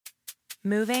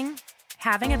Moving,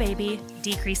 having a baby,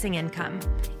 decreasing income.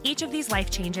 Each of these life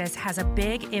changes has a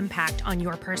big impact on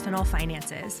your personal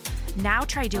finances. Now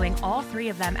try doing all three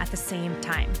of them at the same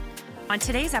time. On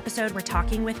today's episode, we're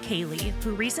talking with Kalei,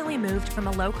 who recently moved from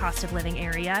a low cost of living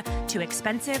area to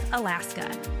expensive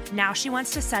Alaska. Now she wants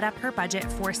to set up her budget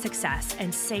for success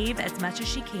and save as much as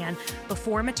she can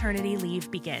before maternity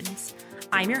leave begins.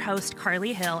 I'm your host,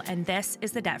 Carly Hill, and this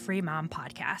is the Debt Free Mom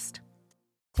Podcast.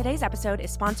 Today's episode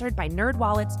is sponsored by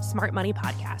NerdWallet's Smart Money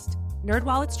Podcast.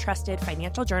 NerdWallet's trusted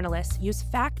financial journalists use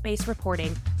fact-based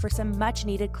reporting for some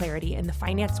much-needed clarity in the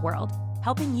finance world,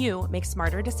 helping you make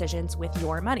smarter decisions with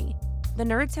your money. The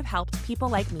nerds have helped people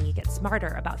like me get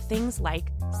smarter about things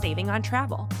like saving on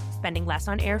travel, spending less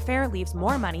on airfare leaves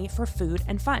more money for food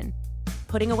and fun,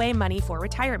 putting away money for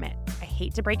retirement. I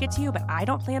hate to break it to you, but I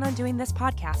don't plan on doing this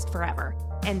podcast forever.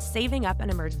 And saving up an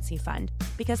emergency fund,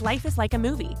 because life is like a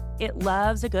movie. It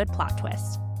loves a good plot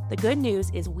twist. The good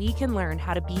news is we can learn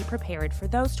how to be prepared for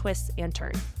those twists and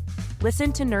turns.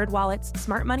 Listen to NerdWallet's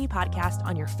Smart Money Podcast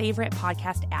on your favorite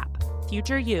podcast app.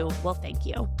 Future you will thank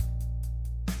you.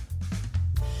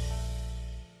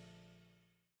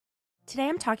 Today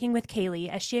I'm talking with Kalei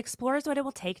as she explores what it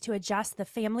will take to adjust the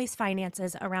family's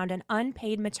finances around an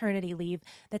unpaid maternity leave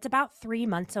that's about 3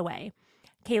 months away.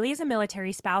 Kalei is a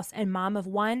military spouse and mom of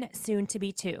one, soon to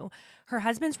be two. Her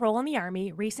husband's role in the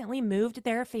Army recently moved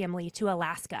their family to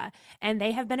Alaska, and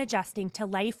they have been adjusting to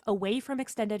life away from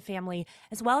extended family,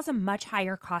 as well as a much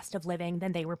higher cost of living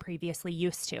than they were previously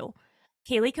used to.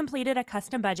 Kalei completed a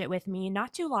custom budget with me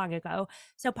not too long ago,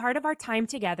 so part of our time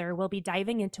together will be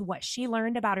diving into what she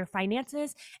learned about her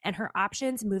finances and her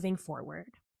options moving forward.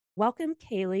 Welcome,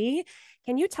 Kalei.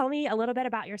 Can you tell me a little bit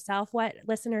about yourself, what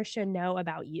listeners should know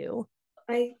about you?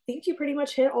 I think you pretty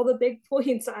much hit all the big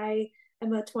points. I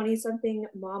am a 20-something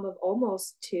mom of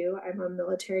almost two. I'm a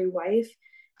military wife,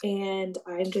 and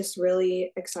I'm just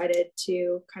really excited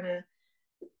to kind of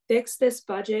fix this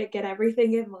budget, get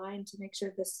everything in line to make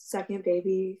sure this second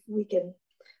baby, we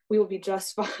will be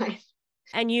just fine.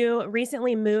 And you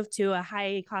recently moved to a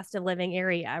high cost of living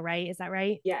area, right? Is that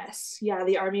right? Yes. Yeah.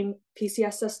 The Army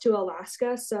PCSed us to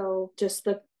Alaska. So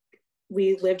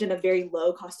we lived in a very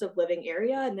low cost of living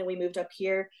area, and then we moved up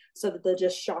here. So that the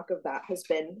just shock of that has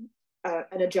been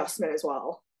an adjustment as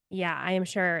well. Yeah, I am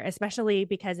sure, especially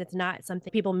because it's not something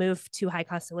people move to high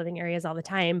cost of living areas all the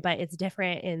time, but it's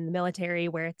different in the military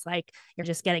where it's like you're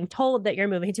just getting told that you're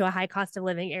moving to a high cost of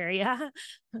living area.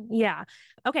 Yeah.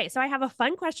 Okay. So I have a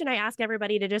fun question I ask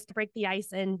everybody to just break the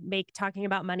ice and make talking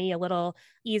about money a little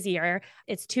easier.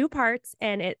 It's 2 parts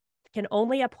and it can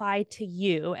only apply to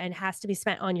you and has to be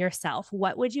spent on yourself.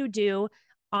 What would you do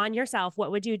on yourself?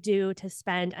 What would you do to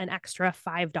spend an extra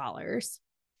 $5?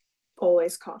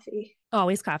 Always coffee.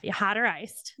 Always coffee, hot or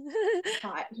iced?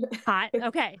 Hot. Hot.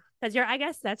 Okay. Because I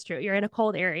guess that's true. You're in a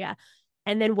cold area.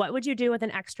 And then what would you do with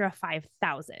an extra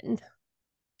 5,000?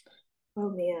 Oh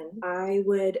man, I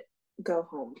would go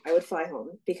home. I would fly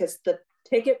home because the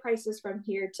ticket prices from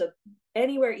here to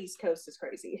anywhere East Coast is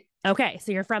crazy. Okay.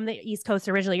 So you're from the East Coast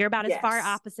originally. You're about as far Yes.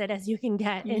 opposite as you can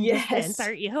get in Yes. distance,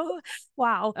 aren't you?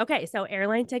 Wow. Okay. So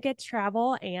airline tickets,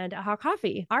 travel, and a hot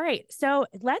coffee. All right. So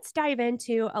let's dive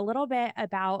into a little bit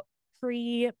about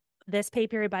this pay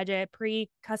period budget,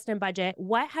 pre-custom budget.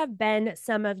 What have been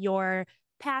some of your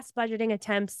past budgeting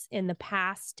attempts in the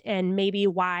past, and maybe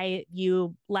why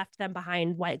you left them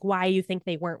behind, like why you think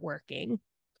they weren't working?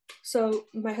 So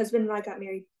my husband and I got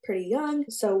married pretty young.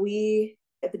 So we,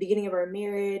 at the beginning of our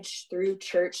marriage, through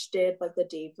church, did like the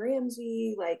Dave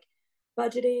Ramsey, like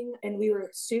budgeting. And we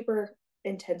were super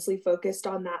intensely focused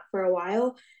on that for a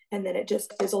while. And then it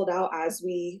just fizzled out as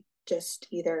we just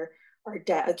either our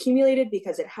debt accumulated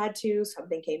because it had to,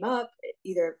 something came up,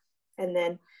 and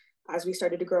then as we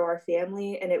started to grow our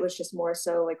family, and it was just more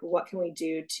so like, what can we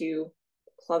do to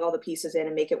plug all the pieces in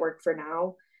and make it work for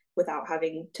now without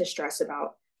having to stress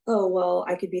about, oh, well,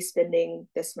 I could be spending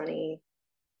this money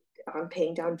on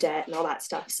paying down debt and all that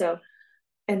stuff. So,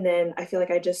 and then I feel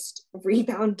like I just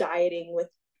rebound dieting with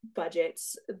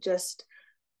budgets.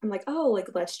 I'm like, oh, like,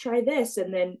 let's try this.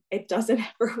 And then it doesn't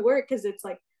ever work because it's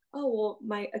like, oh, well,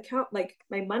 my account, like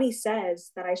my money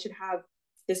says that I should have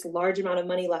this large amount of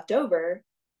money left over,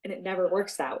 and it never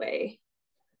works that way.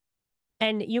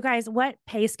 And you guys, what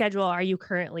pay schedule are you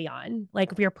currently on?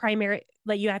 Like your primary,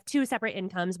 like you have 2 separate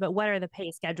incomes, but what are the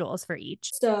pay schedules for each?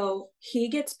 So he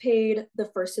gets paid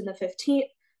the 1st and the 15th,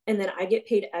 and then I get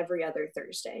paid every other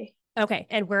Thursday. Okay.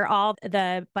 And we're all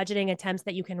the budgeting attempts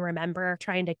that you can remember,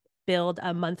 trying to build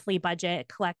a monthly budget,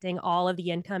 collecting all of the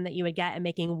income that you would get and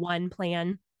making one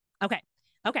plan. Okay.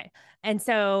 Okay. And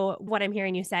so what I'm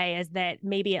hearing you say is that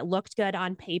maybe it looked good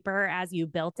on paper as you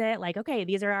built it. Like, okay,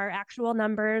 these are our actual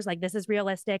numbers. Like, this is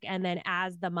realistic. And then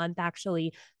as the month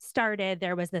actually started,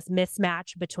 there was this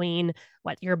mismatch between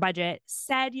what your budget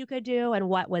said you could do and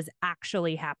what was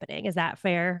actually happening. Is that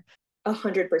fair?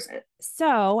 100%.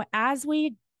 So as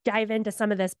we dive into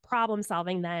some of this problem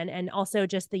solving, then, and also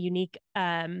just the unique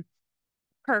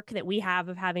perk that we have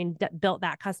of having built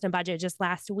that custom budget just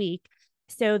last week.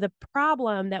 So the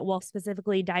problem that we'll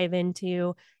specifically dive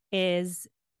into is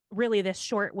really this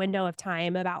short window of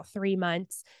time, about 3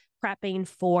 months, prepping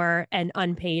for an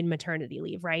unpaid maternity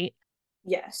leave, right?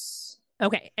 Yes.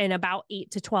 Okay. And about 8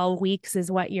 to 12 weeks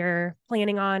is what you're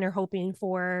planning on or hoping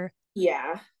for.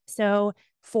 Yeah. So,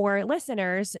 for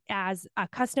listeners, as a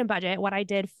custom budget, what I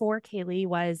did for Kalei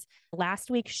was last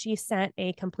week she sent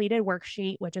a completed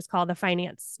worksheet, which is called the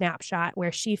finance snapshot,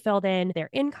 where she filled in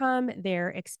their income, their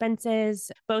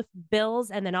expenses, both bills,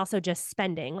 and then also just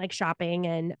spending like shopping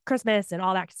and Christmas and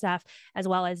all that stuff, as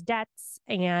well as debts,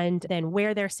 and then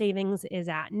where their savings is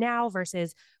at now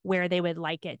versus where they would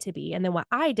like it to be. And then what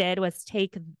I did was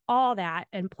take all that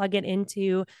and plug it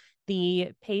into the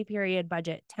pay period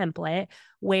budget template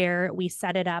where we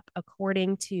set it up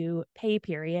according to pay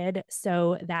period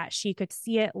so that she could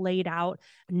see it laid out,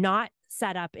 not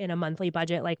set up in a monthly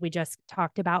budget like we just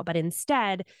talked about, but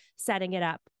instead setting it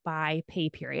up by pay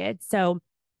period. So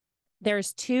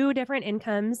there's two different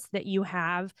incomes that you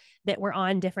have that were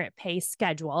on different pay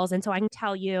schedules. And so I can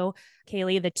tell you,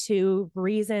 Kalei, the two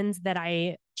reasons that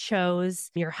I chose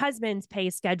your husband's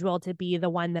pay schedule to be the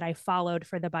one that I followed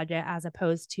for the budget as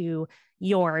opposed to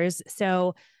yours.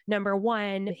 So, number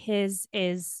one, his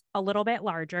is a little bit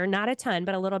larger, not a ton,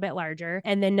 but a little bit larger.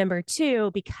 And then number two,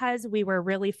 because we were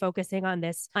really focusing on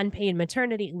this unpaid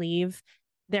maternity leave,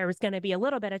 there's going to be a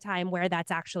little bit of time where that's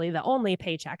actually the only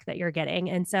paycheck that you're getting.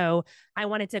 And so I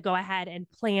wanted to go ahead and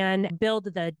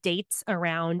build the dates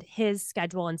around his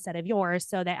schedule instead of yours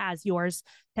so that as yours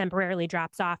temporarily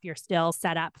drops off, you're still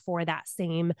set up for that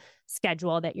same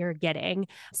schedule that you're getting.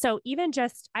 So even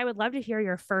just, I would love to hear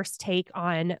your first take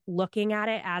on looking at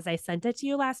it as I sent it to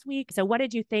you last week. So what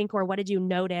did you think, or what did you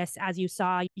notice as you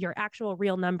saw your actual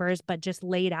real numbers, but just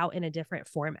laid out in a different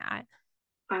format?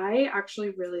 I actually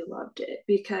really loved it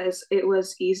because it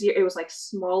was easier. It was like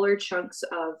smaller chunks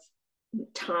of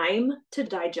time to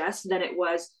digest than it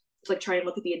was to like try and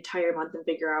look at the entire month and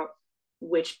figure out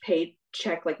which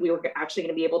paycheck like we were actually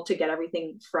going to be able to get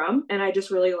everything from. And I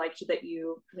just really liked that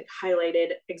you like highlighted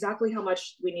exactly how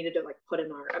much we needed to like put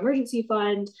in our emergency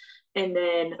fund and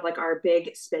then like our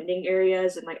big spending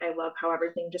areas. And like I love how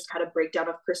everything just had a breakdown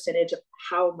of percentage of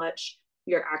how much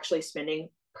you're actually spending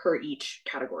per each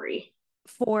category.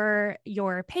 For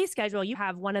your pay schedule, you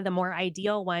have one of the more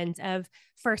ideal ones of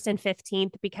first and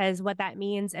 15th, because what that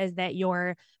means is that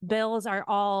your bills are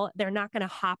they're not going to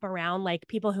hop around like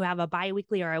people who have a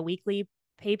biweekly or a weekly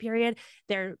pay period.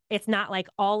 It's not like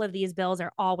all of these bills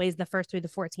are always the 1st through the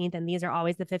 14th and these are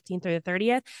always the 15th through the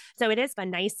 30th. So it is a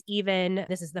nice even,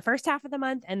 this is the first half of the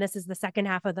month and this is the second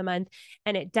half of the month.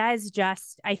 And it does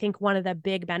just, I think one of the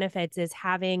big benefits is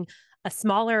having a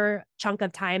smaller chunk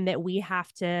of time that we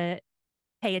have to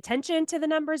pay attention to the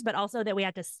numbers, but also that we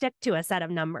have to stick to a set of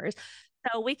numbers.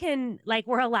 So we can, like,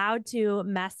 we're allowed to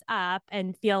mess up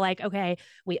and feel like, okay,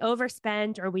 we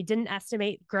overspent or we didn't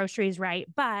estimate groceries right.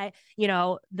 But,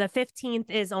 the 15th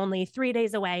is only 3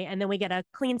 days away. And then we get a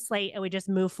clean slate and we just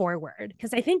move forward.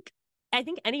 Because I think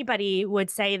anybody would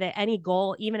say that any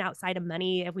goal, even outside of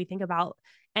money, if we think about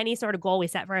any sort of goal we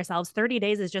set for ourselves, 30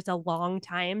 days is just a long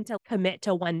time to commit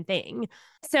to one thing.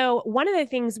 So, one of the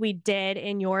things we did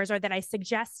in yours, or that I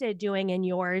suggested doing in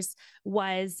yours,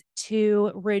 was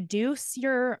to reduce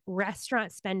your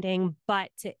restaurant spending, but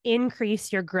to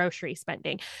increase your grocery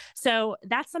spending. So,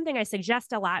 that's something I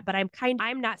suggest a lot, but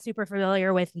I'm not super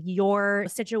familiar with your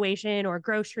situation or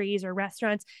groceries or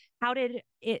restaurants. How did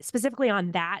it specifically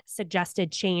on that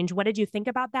suggested change? What did you think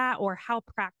about that, or how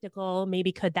practical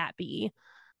maybe could that be?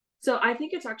 So I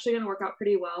think it's actually going to work out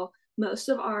pretty well. Most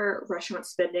of our restaurant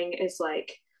spending is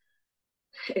like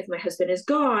if my husband is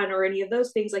gone or any of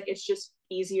those things, like it's just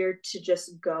easier to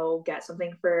just go get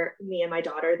something for me and my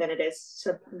daughter than it is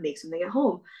to make something at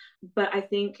home. But I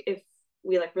think if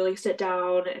we like really sit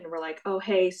down and we're like, oh,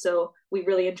 hey, so we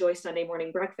really enjoy Sunday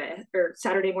morning breakfast or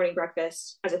Saturday morning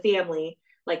breakfast as a family,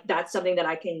 like that's something that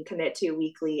I can commit to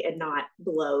weekly and not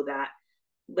blow that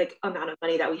like amount of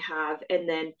money that we have. And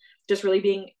then just really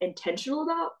being intentional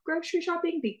about grocery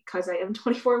shopping because I am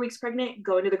 24 weeks pregnant,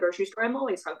 going to the grocery store, I'm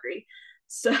always hungry.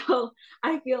 So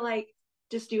I feel like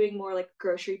just doing more like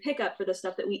grocery pickup for the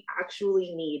stuff that we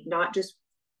actually need, not just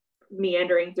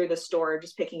meandering through the store,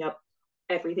 just picking up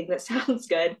everything that sounds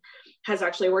good has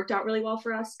actually worked out really well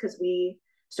for us, because we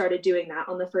started doing that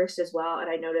on the first as well. And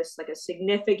I noticed like a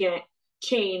significant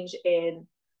change in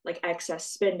like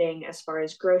excess spending as far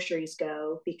as groceries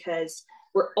go, because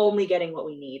we're only getting what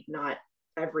we need, not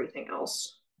everything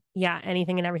else. Yeah,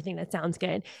 anything and everything that sounds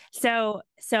good. So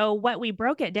what we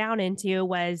broke it down into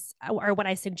was, or what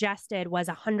I suggested was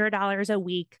 $100 a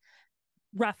week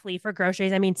roughly for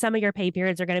groceries. I mean, some of your pay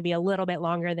periods are going to be a little bit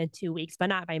longer than 2 weeks, but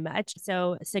not by much.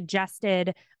 So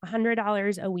suggested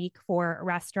 $100 a week for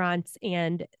restaurants,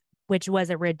 and which was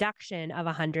a reduction of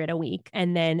 100 a week,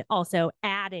 and then also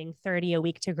adding 30 a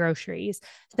week to groceries.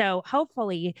 So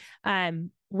hopefully,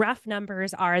 rough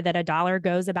numbers are that a dollar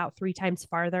goes about 3 times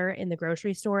farther in the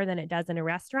grocery store than it does in a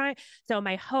restaurant. So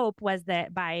my hope was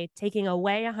that by taking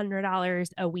away $100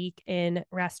 a week in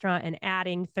restaurant and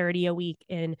adding 30 a week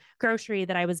in grocery,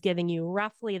 that I was giving you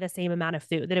roughly the same amount of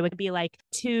food, that it would be like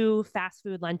 2 fast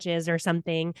food lunches or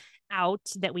something out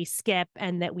that we skip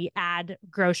and that we add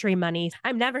grocery money.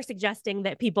 I'm never suggesting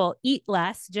that people eat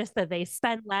less, just that they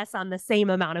spend less on the same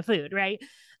amount of food, right?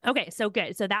 Okay, so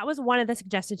good. So that was one of the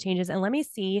suggested changes. And let me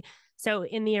see. So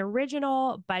in the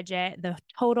original budget, the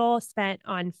total spent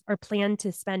on or planned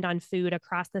to spend on food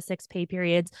across the 6 pay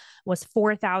periods was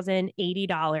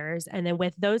 $4,080. And then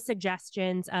with those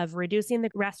suggestions of reducing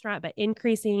the restaurant but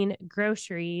increasing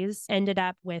groceries, ended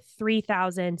up with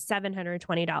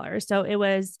 $3,720. So it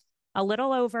was a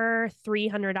little over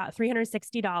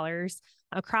 $360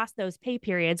 across those pay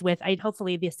periods, with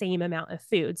hopefully the same amount of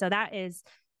food. So that is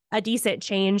a decent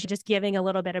change, just giving a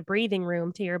little bit of breathing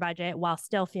room to your budget while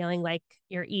still feeling like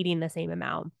you're eating the same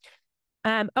amount.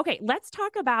 Okay, let's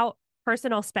talk about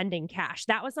personal spending cash.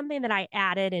 That was something that I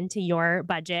added into your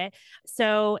budget.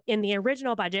 So in the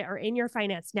original budget, or in your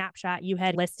finance snapshot, you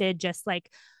had listed just like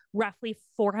roughly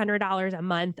 $400 a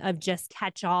month of just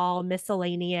catch-all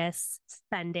miscellaneous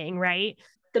spending, right?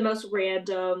 The most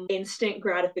random instant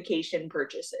gratification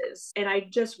purchases. And I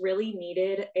just really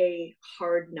needed a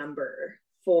hard number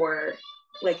for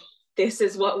like, this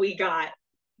is what we got.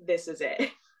 This is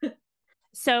it.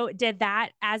 So did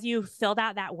that, as you filled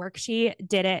out that worksheet,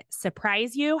 did it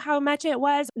surprise you how much it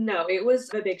was? No, it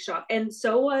was a big shock. And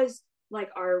so was like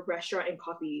our restaurant and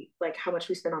coffee, like how much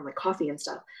we spent on like coffee and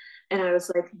stuff. And I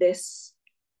was like, this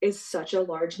is such a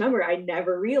large number. I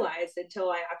never realized until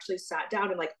I actually sat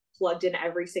down and like plugged in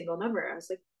every single number. I was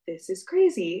like, this is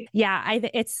crazy. Yeah,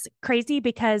 it's crazy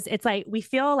because it's like we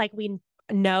feel like we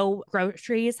know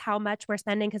groceries, how much we're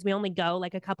spending, because we only go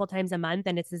like a couple times a month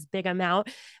and it's this big amount.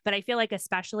 But I feel like,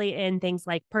 especially in things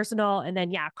like personal and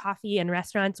then, yeah, coffee and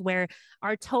restaurants, where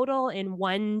our total in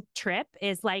one trip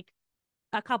is like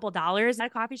a couple dollars at a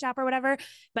coffee shop or whatever.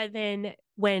 But then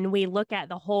when we look at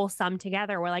the whole sum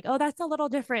together, we're like, oh, that's a little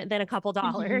different than a couple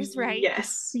dollars, right?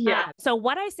 Yes. Yeah. So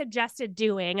what I suggested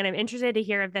doing, and I'm interested to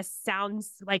hear if this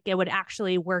sounds like it would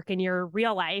actually work in your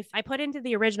real life. I put into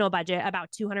the original budget about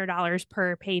 $200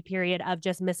 per pay period of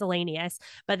just miscellaneous,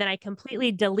 but then I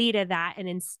completely deleted that and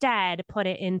instead put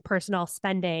it in personal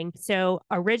spending. So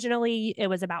originally it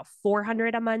was about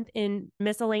 $400 a month in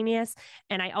miscellaneous.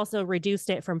 And I also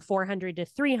reduced it from $400 to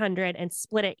 $300 and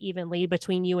split it evenly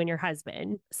between you and your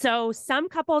husband. So some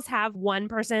couples have one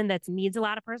person that needs a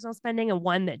lot of personal spending and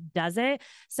one that doesn't.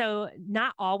 So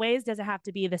not always does it have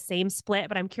to be the same split,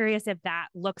 but I'm curious if that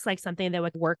looks like something that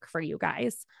would work for you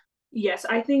guys. Yes,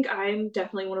 I think I'm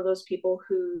definitely one of those people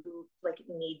who like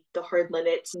need the hard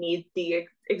limits, need the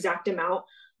exact amount.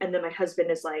 And then my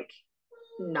husband is like,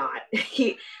 not.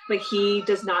 He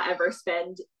does not ever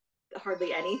spend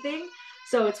hardly anything.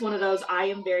 So it's one of those, I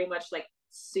am very much like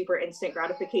super instant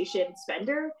gratification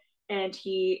spender, and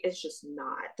he is just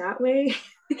not that way.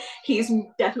 He's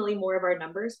definitely more of our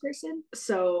numbers person.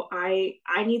 So I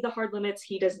need the hard limits.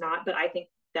 He does not, but I think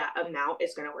that amount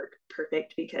is going to work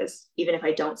perfect, because even if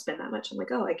I don't spend that much, I'm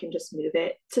like, oh, I can just move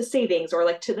it to savings or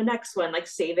like to the next one, like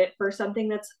save it for something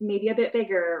that's maybe a bit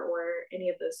bigger or any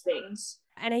of those things.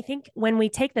 And I think when we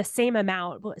take the same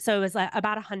amount, so it was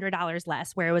about $100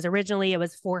 less, where it was originally it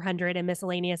was 400 in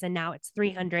miscellaneous and now it's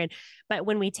 300. But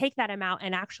when we take that amount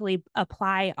and actually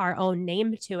apply our own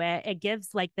name to it, it gives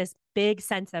like this big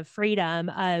sense of freedom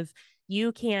of,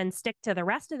 you can stick to the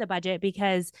rest of the budget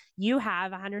because you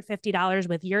have $150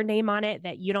 with your name on it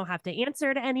that you don't have to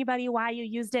answer to anybody why you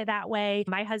used it that way.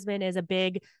 My husband is a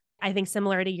big, I think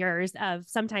similar to yours, of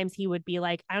sometimes he would be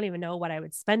like, I don't even know what I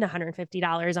would spend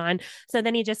 $150 on. So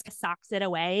then he just socks it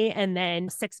away. And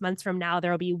then 6 months from now,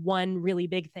 there'll be one really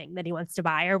big thing that he wants to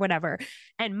buy or whatever.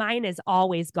 And mine is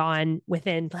always gone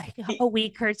within like a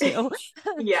week or two.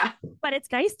 Yeah. But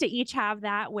it's nice to each have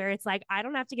that, where it's like, I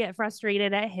don't have to get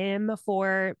frustrated at him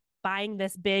for buying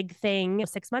this big thing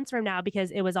 6 months from now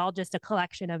because it was all just a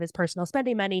collection of his personal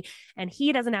spending money. And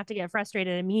he doesn't have to get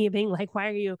frustrated at me being like, why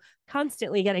are you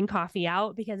constantly getting coffee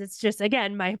out? Because it's just,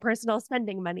 again, my personal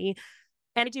spending money.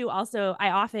 And I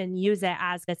often use it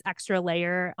as this extra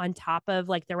layer on top of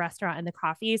like the restaurant and the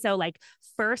coffee. So, like,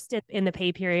 first in the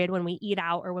pay period, when we eat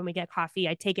out or when we get coffee,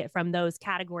 I take it from those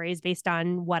categories based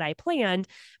on what I planned.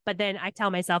 But then I tell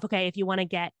myself, okay, if you want to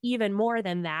get even more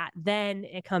than that, then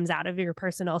it comes out of your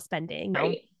personal spending.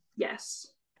 Right. Yes.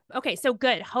 Okay, so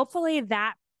good. Hopefully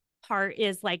that part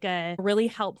is like a really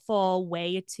helpful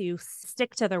way to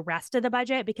stick to the rest of the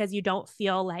budget, because you don't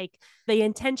feel like the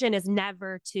intention is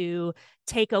never to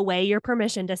take away your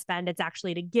permission to spend. It's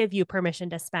actually to give you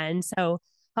permission to spend. So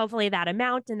hopefully that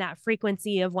amount and that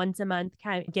frequency of once a month,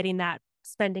 kind of getting that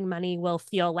spending money, will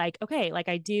feel like, okay, like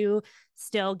I do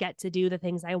still get to do the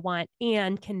things I want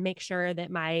and can make sure that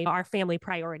our family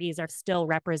priorities are still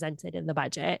represented in the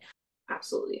budget.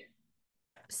 Absolutely.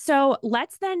 So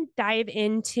let's then dive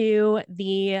into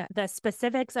the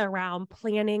specifics around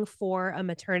planning for a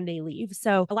maternity leave.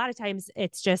 So a lot of times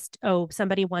it's just, oh,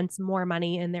 somebody wants more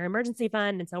money in their emergency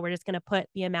fund, and so we're just going to put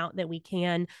the amount that we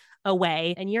can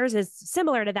away. And yours is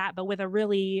similar to that, but with a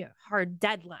really hard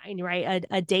deadline, right?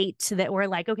 A date that we're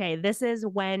like, okay, this is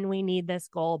when we need this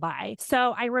goal by.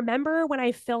 So I remember when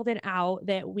I filled it out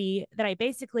that I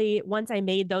basically, once I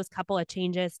made those couple of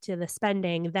changes to the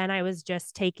spending, then I was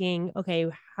just taking, okay,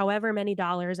 however many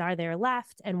dollars are there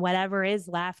left, and whatever is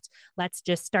left, let's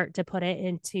just start to put it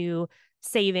into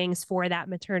savings for that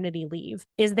maternity leave.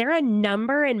 Is there a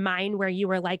number in mind where you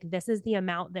were like, this is the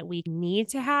amount that we need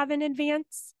to have in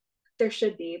advance? There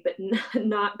should be, but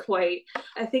not quite.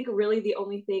 I think really the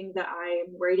only thing that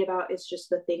I'm worried about is just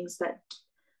the things that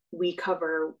we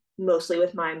cover mostly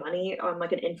with my money on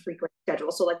like an infrequent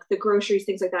schedule. So like the groceries,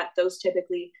 things like that, those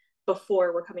typically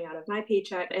before we're coming out of my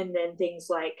paycheck. And then things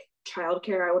like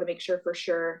childcare, I want to make sure for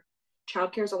sure.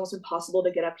 Childcare is almost impossible to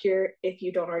get up here if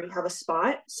you don't already have a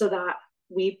spot. So that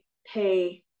we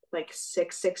pay like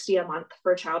 $660 a month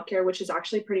for childcare, which is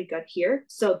actually pretty good here.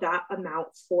 So that amount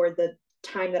for the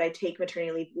time that I take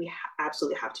maternity leave, we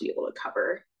absolutely have to be able to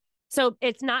cover. So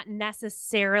it's not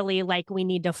necessarily like we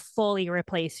need to fully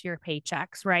replace your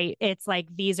paychecks, right? It's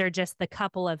like these are just the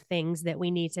couple of things that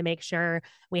we need to make sure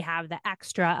we have the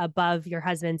extra above your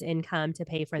husband's income to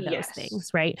pay for those things,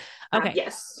 right? Okay.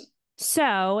 Yes.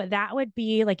 So that would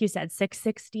be, like you said,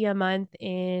 $660 a month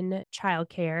in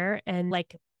childcare. And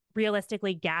like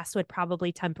realistically, gas would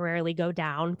probably temporarily go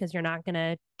down because you're not going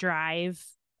to drive,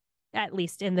 at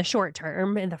least in the short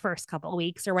term, in the first couple of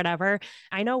weeks or whatever.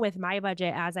 I know with my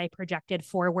budget, as I projected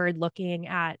forward, looking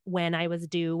at when I was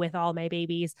due with all my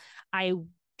babies, I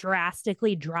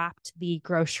drastically dropped the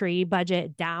grocery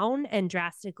budget down and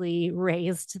drastically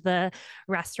raised the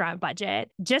restaurant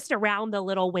budget just around the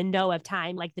little window of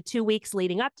time, like the 2 weeks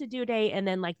leading up to due date, and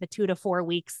then like the 2 to 4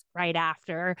 weeks right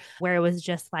after, where it was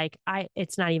just like,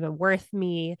 it's not even worth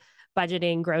me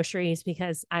budgeting groceries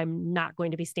because I'm not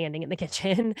going to be standing in the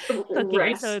kitchen cooking.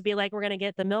 Right. So it'd be like, we're going to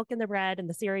get the milk and the bread and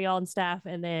the cereal and stuff.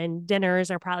 And then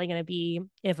dinners are probably going to be,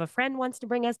 if a friend wants to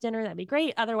bring us dinner, that'd be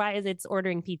great. Otherwise, it's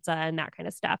ordering pizza and that kind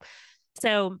of stuff.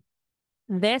 So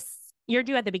you're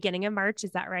due at the beginning of March.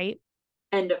 Is that right?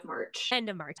 End of March. End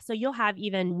of March. So you'll have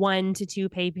even 1 to 2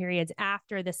 pay periods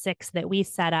after the 6 that we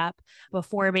set up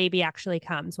before baby actually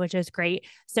comes, which is great.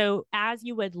 So as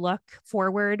you would look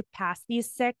forward past these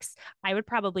 6, I would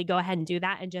probably go ahead and do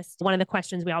that. And just one of the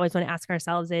questions we always want to ask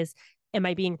ourselves is, am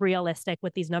I being realistic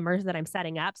with these numbers that I'm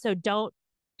setting up? So don't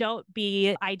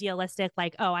be idealistic,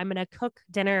 like, oh, I'm going to cook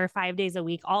dinner 5 days a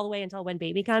week all the way until when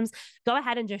baby comes. Go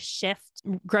ahead and just shift.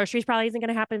 Groceries probably isn't going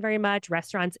to happen very much.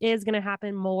 Restaurants is going to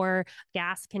happen more.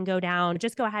 Gas can go down.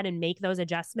 Just go ahead and make those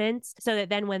adjustments so that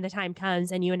then when the time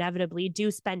comes and you inevitably do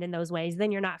spend in those ways,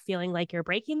 then you're not feeling like you're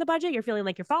breaking the budget. You're feeling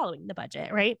like you're following the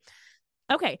budget, right?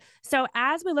 Okay. So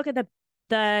as we look at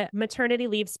the maternity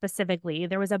leave specifically,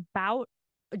 there was about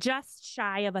just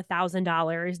shy of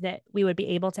 $1,000 that we would be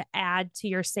able to add to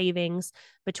your savings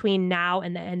between now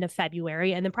and the end of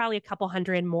February, and then probably a couple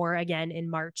hundred more again in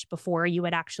March before you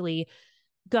would actually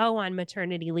go on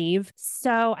maternity leave.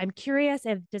 So I'm curious,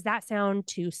 does that sound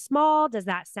too small? Does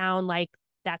that sound like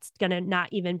that's going to not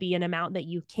even be an amount that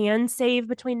you can save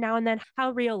between now and then?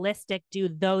 How realistic do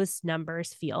those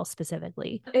numbers feel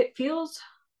specifically? It feels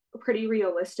pretty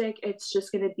realistic. It's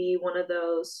just going to be one of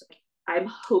those, I'm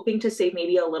hoping to save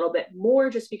maybe a little bit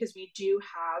more just because we do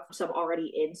have some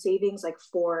already in savings, like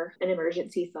for an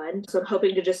emergency fund. So I'm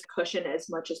hoping to just cushion as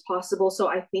much as possible. So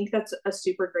I think that's a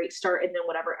super great start. And then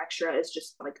whatever extra is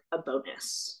just like a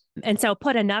bonus. And so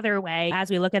put another way, as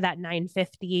we look at that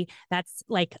 950, that's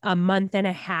like a month and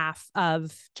a half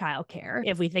of childcare,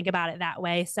 if we think about it that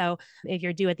way. So if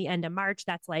you're due at the end of March,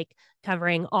 that's like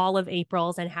covering all of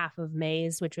April's and half of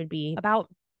May's, which would be about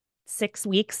 6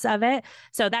 weeks of it.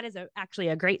 So that is actually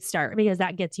a great start because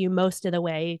that gets you most of the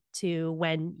way to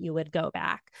when you would go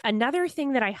back. Another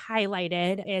thing that I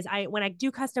highlighted is when I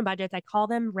do custom budgets, I call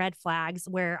them red flags,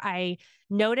 where I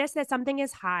notice that something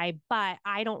is high, but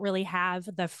I don't really have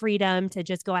the freedom to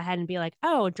just go ahead and be like,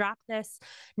 oh, drop this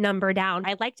number down.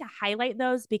 I like to highlight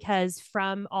those because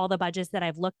from all the budgets that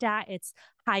I've looked at, it's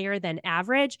higher than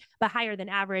average, but higher than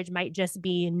average might just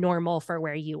be normal for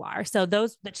where you are. So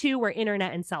the two were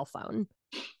internet and cell phone.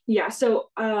 Yeah.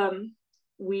 So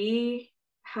we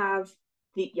have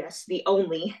the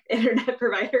only internet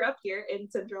provider up here in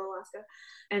Central Alaska.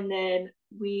 And then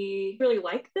we really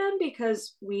like them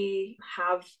because we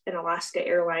have an Alaska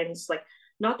Airlines, like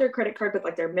not their credit card, but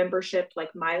like their membership,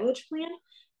 like mileage plan.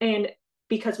 And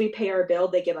because we pay our bill,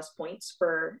 they give us points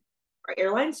for our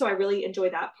airline. So I really enjoy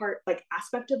that part, like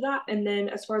aspect of that. And then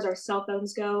as far as our cell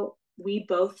phones go, we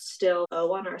both still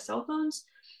owe on our cell phones.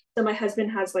 So my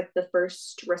husband has like the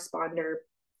first responder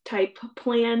type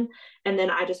plan, and then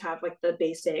I just have like the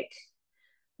basic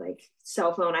like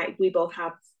cell phone. We both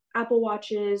have Apple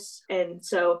Watches, and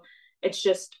so it's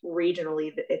just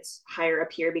regionally it's higher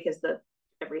up here because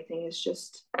everything is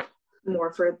just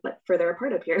more further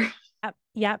apart up here.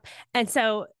 Yep. And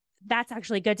so that's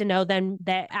actually good to know then,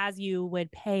 that as you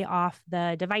would pay off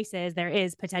the devices, there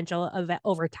is potential of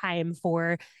over time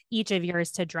for each of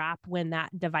yours to drop when that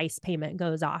device payment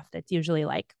goes off. That's usually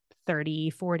like 30,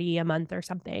 40 a month or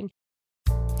something.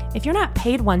 If you're not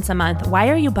paid once a month, why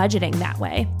are you budgeting that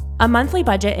way? A monthly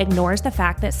budget ignores the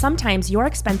fact that sometimes your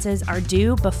expenses are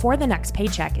due before the next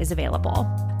paycheck is available.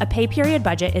 A pay period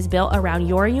budget is built around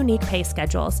your unique pay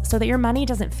schedules so that your money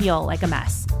doesn't feel like a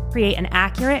mess. Create an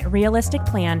accurate, realistic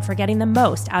plan for getting the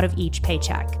most out of each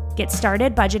paycheck. Get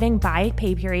started budgeting by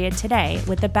pay period today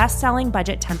with the best-selling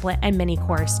budget template and mini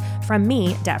course from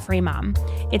me, Debt Free Mom.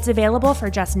 It's available for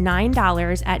just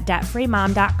 $9 at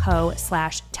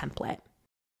debtfreemom.co/template.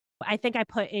 I think I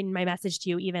put in my message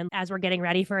to you, even as we're getting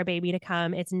ready for a baby to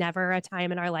come, it's never a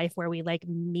time in our life where we like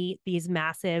meet these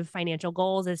massive financial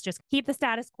goals. It's just keep the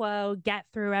status quo, get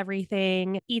through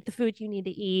everything, eat the food you need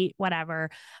to eat, whatever.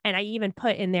 And I even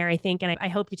put in there, I think, and I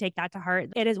hope you take that to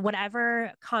heart, it is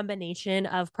whatever combination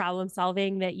of problem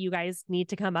solving that you guys need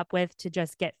to come up with to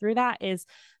just get through that is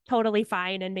totally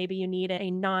fine. And maybe you need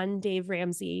a non-Dave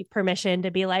Ramsey permission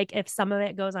to be like, if some of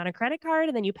it goes on a credit card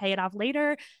and then you pay it off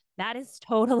later, that is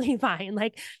totally fine.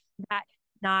 Like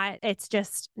it's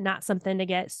just not something to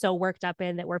get so worked up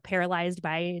in that we're paralyzed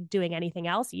by doing anything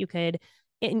else. You could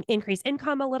increase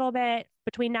income a little bit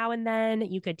between now and then.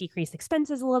 You could decrease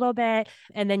expenses a little bit,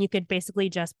 and then you could basically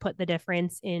just put the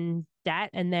difference in debt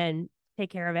and then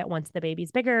take care of it once the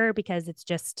baby's bigger, because it's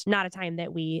just not a time that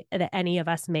any of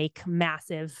us make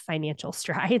massive financial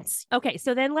strides. Okay.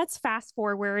 So then let's fast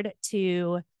forward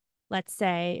to, let's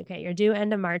say, okay, you're due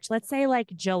end of March. Let's say like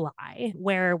July,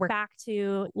 where we're back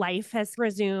to life has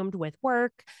resumed with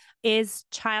work. Is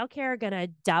childcare going to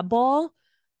double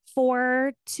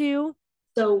for two?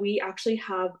 So we actually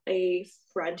have a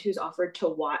friend who's offered to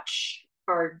watch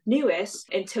our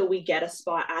newest until we get a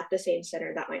spot at the same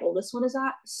center that my oldest one is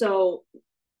at. So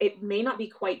it may not be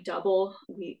quite double.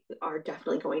 We are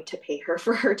definitely going to pay her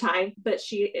for her time, but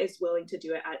she is willing to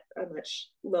do it at a much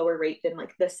lower rate than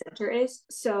like the center is.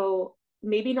 So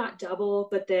maybe not double,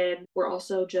 but then we're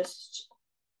also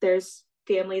there's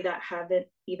family that haven't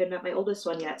even met my oldest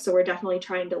one yet. So we're definitely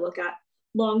trying to look at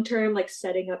long-term, like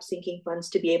setting up sinking funds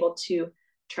to be able to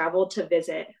travel to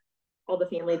visit all the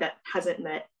family that hasn't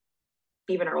met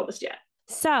even our oldest yet.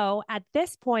 So at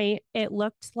this point, it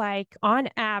looked like on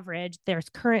average, there's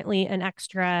currently an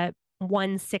extra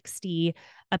 160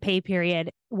 a pay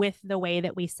period with the way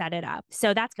that we set it up.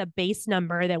 So that's the base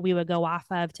number that we would go off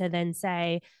of to then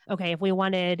say, okay, if we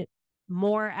wanted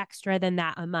more extra than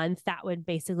that a month, that would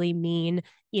basically mean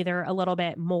either a little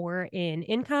bit more in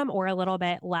income or a little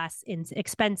bit less in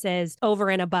expenses over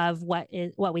and above what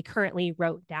we currently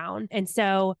wrote down. And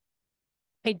so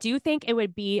I do think it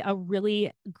would be a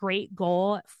really great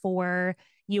goal for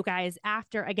you guys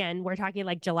after, again, we're talking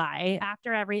like July,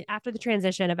 after the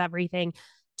transition of everything,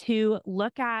 to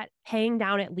look at paying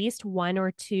down at least one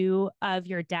or two of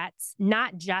your debts,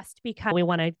 not just because we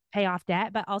want to pay off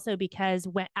debt, but also because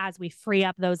as we free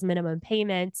up those minimum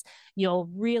payments, you'll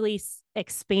really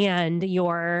expand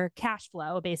your cash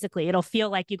flow. Basically, it'll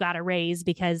feel like you got a raise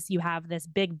because you have this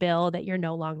big bill that you're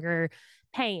no longer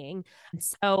paying.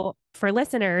 So For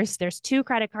listeners, there's two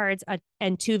credit cards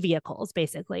and two vehicles,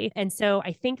 basically. And so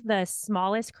I think the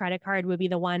smallest credit card would be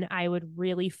the one I would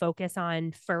really focus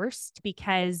on first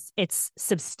because it's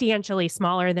substantially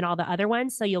smaller than all the other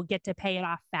ones. So you'll get to pay it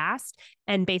off fast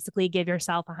and basically give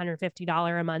yourself a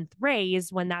 $150 a month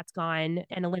raise when that's gone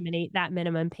and eliminate that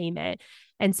minimum payment.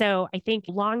 And so I think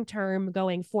long term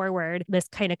going forward, this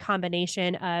kind of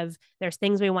combination of there's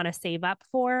things we want to save up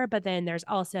for, but then there's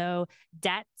also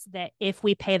debts that if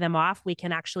we pay them off, we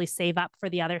can actually save up for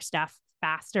the other stuff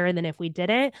faster than if we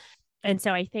didn't. And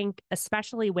so I think,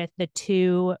 especially with the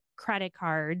two credit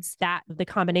cards, that the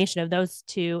combination of those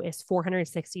two is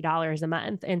 $460 a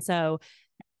month. And so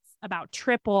about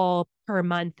triple per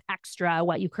month extra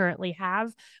what you currently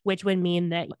have, which would mean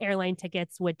that airline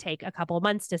tickets would take a couple of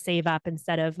months to save up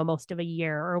instead of most of a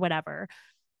year or whatever.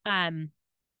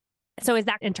 So is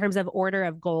that in terms of order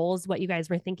of goals, what you guys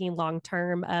were thinking long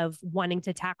term of wanting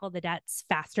to tackle the debts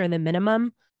faster than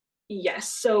minimum?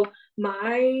 Yes. So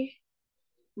my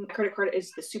credit card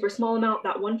is the super small amount.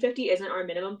 That 150 isn't our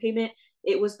minimum payment.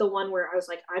 It was the one where I was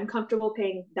like, I'm comfortable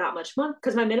paying that much month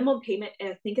because my minimum payment,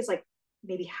 I think, is like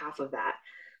maybe half of that.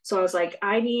 So I was like,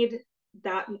 I need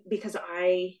that because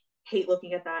I hate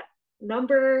looking at that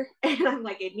number. And I'm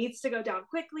like, it needs to go down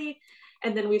quickly.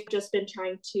 And then we've just been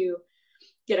trying to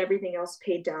get everything else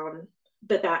paid down.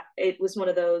 But that it was one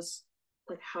of those,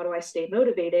 like, how do I stay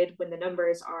motivated when the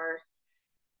numbers are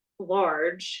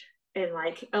large and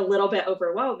like a little bit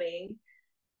overwhelming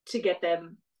to get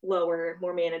them lower,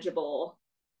 more manageable.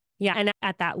 Yeah. And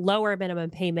at that lower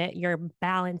minimum payment, your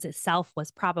balance itself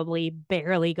was probably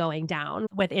barely going down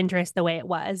with interest the way it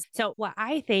was. So, what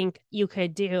I think you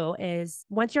could do is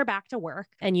once you're back to work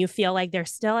and you feel like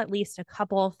there's still at least a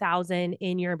couple thousand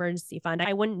in your emergency fund,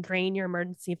 I wouldn't drain your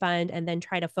emergency fund and then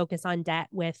try to focus on debt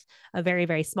with a very,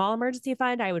 very small emergency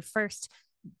fund. I would first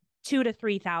 2 to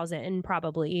 3,000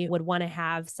 probably would want to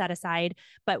have set aside.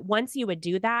 But once you would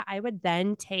do that, I would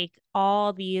then take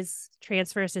all these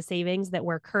transfers to savings that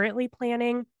we're currently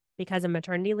planning because of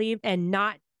maternity leave and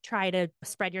not try to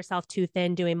spread yourself too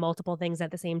thin doing multiple things at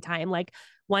the same time. Like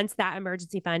once that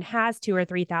emergency fund has 2 or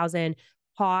 3,000,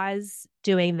 pause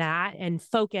doing that and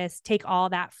take all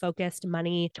that focused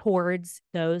money towards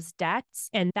those debts.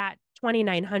 And that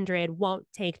 2,900 won't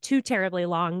take too terribly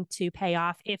long to pay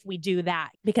off if we do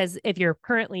that. Because if you're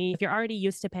already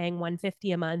used to paying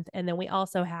 150 a month, and then we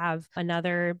also have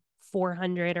another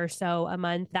 400 or so a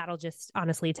month, that'll just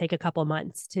honestly take a couple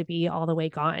months to be all the way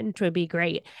gone, which would be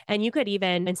great. And you could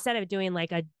even, instead of doing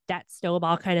like a debt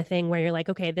snowball kind of thing where you're like,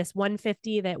 okay, this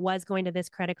 150 that was going to this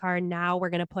credit card, now we're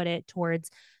going to put it towards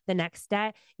the next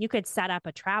debt. You could set up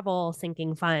a travel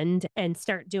sinking fund and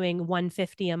start doing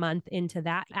 150 a month into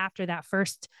that after that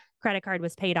first credit card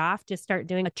was paid off. Just start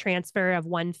doing a transfer of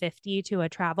 150 to a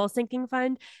travel sinking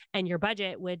fund, and your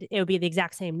budget would be the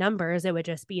exact same numbers. It would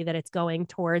just be that it's going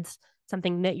towards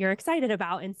something that you're excited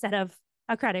about instead of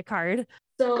a credit card.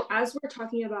 So as we're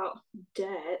talking about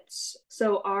debts,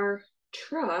 so our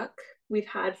truck we've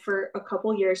had for a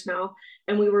couple years now,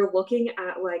 and we were looking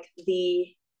at like the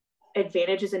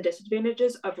advantages and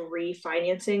disadvantages of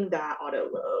refinancing that auto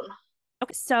loan.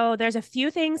 Okay, so there's a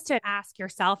few things to ask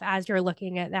yourself as you're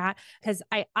looking at that, because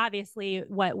obviously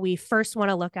what we first want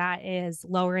to look at is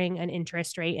lowering an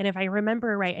interest rate. And if I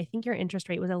remember right, I think your interest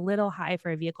rate was a little high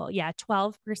for a vehicle. Yeah,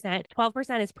 12%.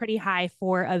 12% is pretty high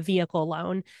for a vehicle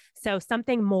loan. So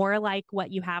something more like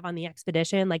what you have on the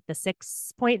Expedition, like the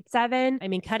 6.7. I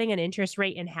mean, cutting an interest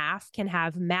rate in half can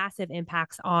have massive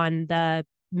impacts on the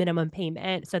minimum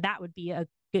payment. So that would be a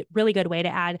really good way to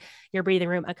add your breathing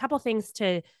room. A couple things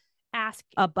to ask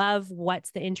above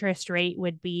what's the interest rate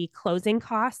would be closing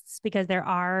costs, because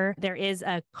there is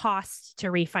a cost to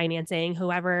refinancing.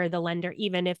 Whoever the lender,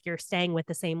 even if you're staying with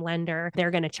the same lender,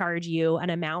 they're going to charge you an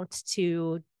amount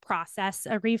to process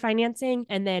a refinancing.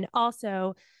 And then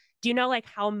also, do you know like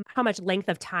how much length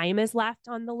of time is left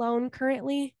on the loan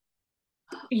currently?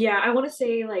 Yeah, I want to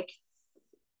say like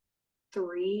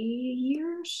 3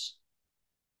 years.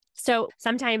 So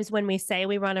sometimes when we say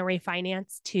we want to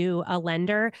refinance to a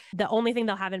lender, the only thing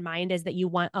they'll have in mind is that you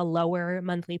want a lower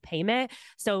monthly payment.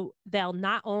 So they'll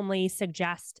not only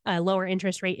suggest a lower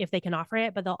interest rate if they can offer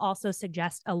it, but they'll also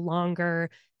suggest a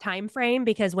longer time frame,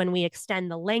 because when we extend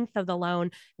the length of the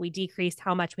loan, we decrease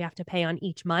how much we have to pay on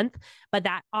each month. But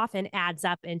that often adds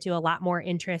up into a lot more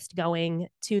interest going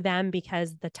to them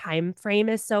because the time frame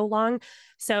is so long.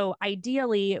 So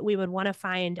ideally, we would want to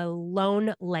find a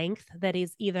loan length that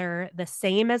is either the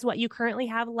same as what you currently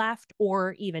have left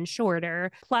or even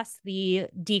shorter, plus the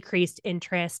decreased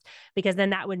interest, because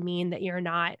then that would mean that you're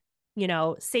not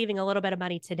saving a little bit of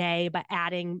money today, but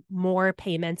adding more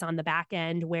payments on the back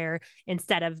end where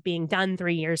instead of being done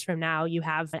 3 years from now, you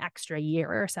have an extra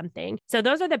year or something. So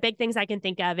those are the big things I can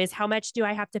think of is how much do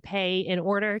I have to pay in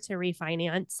order to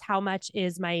refinance? How much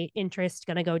is my interest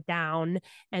going to go down?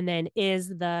 And then is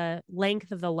the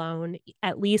length of the loan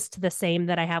at least the same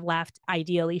that I have left,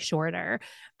 ideally shorter?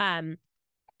 And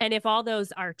if all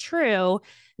those are true,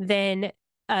 then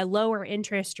a lower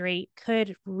interest rate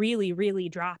could really, really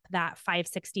drop that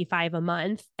 565 a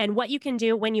month. And what you can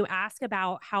do when you ask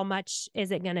about how much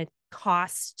is it going to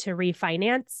cost to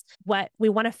refinance, what we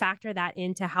want to factor that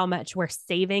into how much we're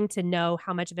saving to know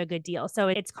how much of a good deal. So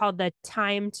it's called the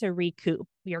time to recoup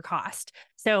your cost.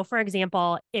 So for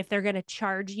example, if they're going to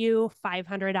charge you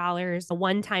 $500, a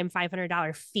one-time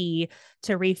 $500 fee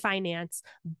to refinance,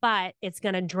 but it's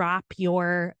going to drop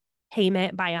your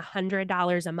payment by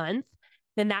 $100 a month,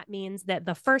 then that means that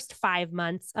the first 5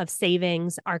 months of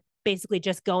savings are basically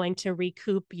just going to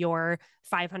recoup your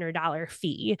 $500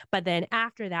 fee. But then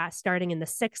after that, starting in the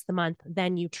 6th month,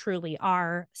 then you truly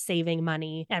are saving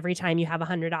money. Every time you have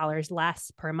 $100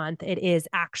 less per month, it is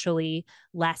actually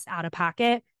less out of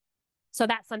pocket. So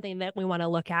that's something that we want to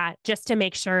look at just to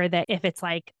make sure that if it's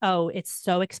like, oh, it's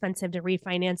so expensive to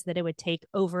refinance that it would take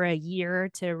over a year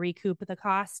to recoup the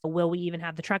cost. Will we even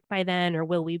have the truck by then? Or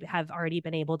will we have already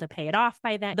been able to pay it off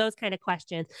by then? Those kind of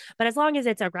questions. But as long as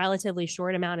it's a relatively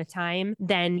short amount of time,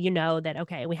 then you know that,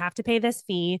 okay, we have to pay this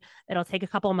fee. It'll take a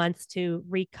couple months to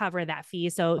recover that fee.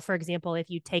 So for example, if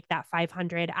you take that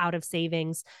 500 out of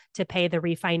savings to pay the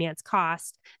refinance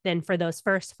cost, then for those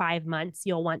first 5 months,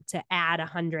 you'll want to add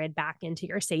 100 back into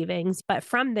your savings. But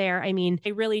from there, I mean, I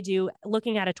really do,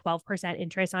 looking at a 12%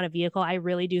 interest on a vehicle, I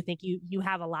really do think you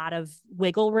have a lot of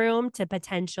wiggle room to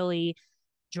potentially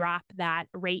drop that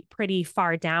rate pretty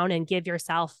far down and give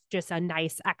yourself just a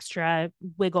nice extra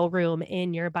wiggle room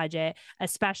in your budget,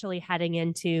 especially heading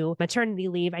into maternity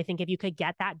leave. I think if you could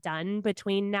get that done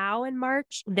between now and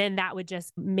March, then that would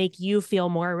just make you feel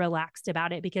more relaxed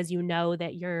about it because you know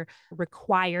that your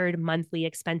required monthly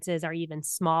expenses are even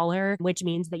smaller, which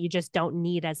means that you just don't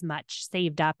need as much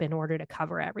saved up in order to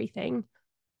cover everything.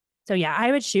 So yeah,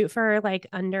 I would shoot for like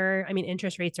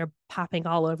interest rates are popping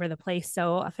all over the place.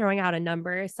 So throwing out a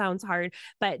number sounds hard,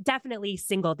 but definitely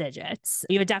single digits.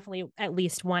 You would definitely at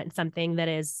least want something that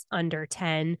is under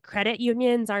 10. Credit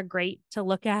unions are great to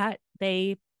look at.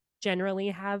 They generally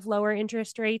have lower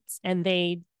interest rates and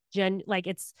it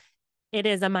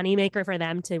is a moneymaker for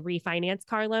them to refinance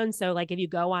car loans. So like if you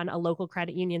go on a local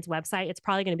credit union's website, it's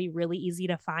probably going to be really easy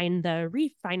to find the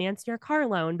refinance your car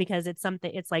loan because it's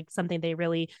like something they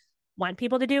really want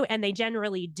people to do. And they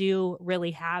generally do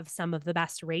really have some of the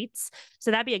best rates.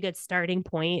 So that'd be a good starting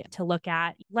point to look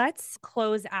at. Let's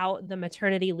close out the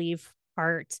maternity leave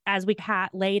part as we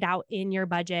laid out in your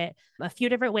budget, a few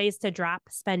different ways to drop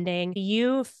spending. Do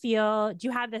you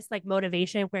have this like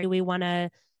motivation where we want to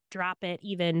drop it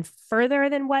even further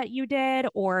than what you did?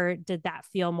 Or did that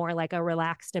feel more like a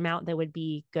relaxed amount that would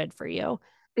be good for you?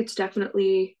 It's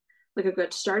definitely like a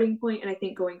good starting point. And I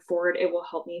think going forward, it will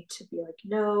help me to be like,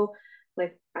 no,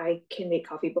 like I can make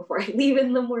coffee before I leave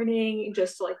in the morning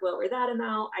just to like lower that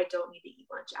amount. I don't need to eat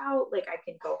lunch out. Like I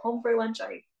can go home for lunch.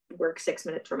 I work 6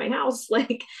 minutes from my house.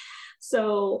 Like,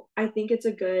 so I think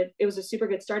it was a super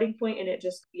good starting point. And it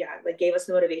just, yeah, like gave us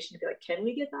the motivation to be like, can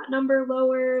we get that number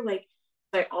lower? Like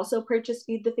I also purchased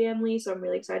Feed the Family. So I'm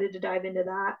really excited to dive into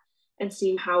that and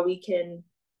see how we can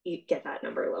get that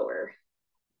number lower.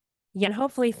 Yeah, and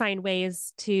hopefully find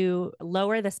ways to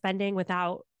lower the spending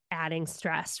without adding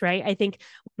stress, right? I think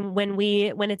when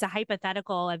it's a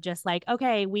hypothetical of just like,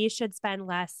 okay, we should spend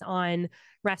less on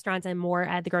restaurants and more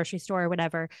at the grocery store or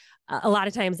whatever, a lot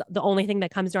of times the only thing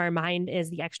that comes to our mind is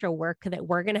the extra work that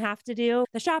we're going to have to do,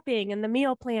 the shopping and the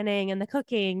meal planning and the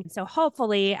cooking. So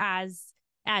hopefully as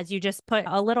you just put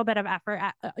a little bit of effort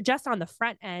just on the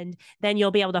front end, then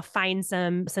you'll be able to find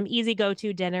some easy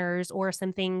go-to dinners or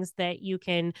some things that you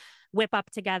can whip up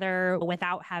together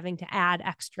without having to add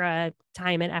extra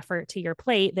time and effort to your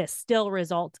plate that still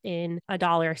result in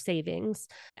 $1 savings.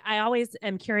 I always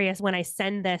am curious when I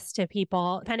send this to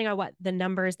people, depending on what the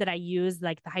numbers that I use,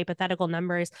 like the hypothetical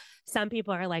numbers, some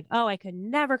people are like, oh, I could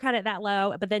never cut it that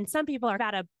low. But then some people are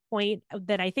at a point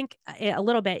that I think a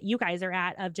little bit you guys are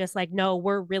at of just like, no,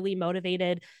 we're really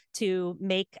motivated to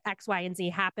make X, Y, and Z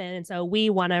happen. And so we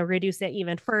want to reduce it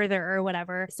even further or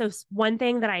whatever. So one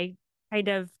thing that I kind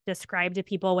of describe to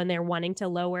people when they're wanting to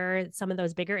lower some of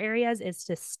those bigger areas is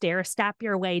to stair step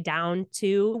your way down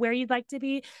to where you'd like to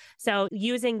be. So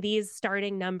using these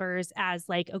starting numbers as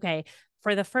like, okay,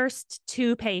 for the first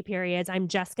 2 pay periods, I'm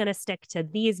just going to stick to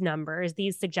these numbers,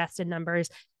 these suggested numbers.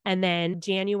 And then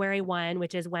January 1,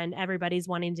 which is when everybody's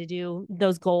wanting to do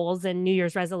those goals and New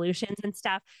Year's resolutions and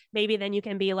stuff, maybe then you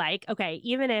can be like, okay,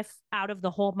 even if out of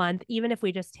the whole month, even if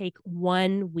we just take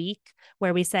 1 week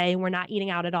where we say we're not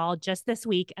eating out at all just this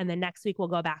week, and then next week we'll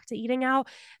go back to eating out,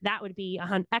 that would be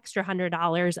extra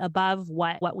 $100 above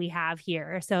what we have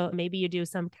here. So maybe you do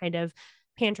some kind of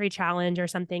pantry challenge or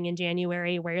something in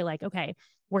January where you're like, okay,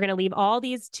 we're going to leave all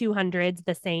these 200s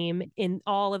the same in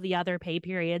all of the other pay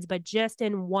periods, but just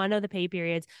in one of the pay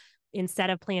periods, instead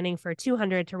of planning for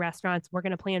 200 to restaurants, we're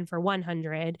going to plan for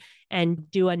 100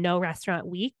 and do a no restaurant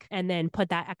week and then put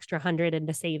that extra 100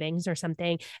 into savings or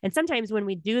something. And sometimes when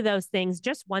we do those things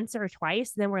just once or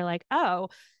twice, then we're like, oh,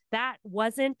 that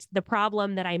wasn't the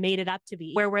problem that I made it up to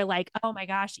be, where we're like, oh my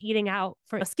gosh,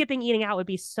 skipping eating out would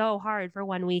be so hard for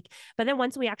 1 week. But then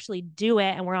once we actually do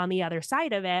it and we're on the other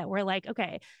side of it, we're like,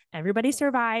 okay, everybody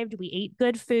survived. We ate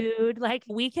good food. Like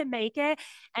we can make it.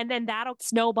 And then that'll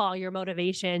snowball your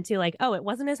motivation to like, oh, it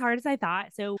wasn't as hard as I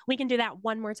thought. So we can do that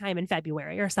one more time in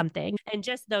February or something. And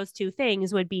just those two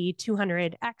things would be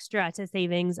 200 extra to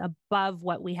savings above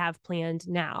what we have planned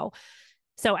now.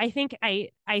 So I think I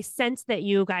sense that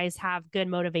you guys have good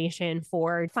motivation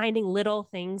for finding little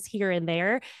things here and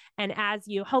there. And as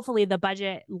you, hopefully the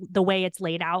budget, the way it's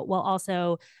laid out will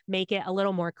also make it a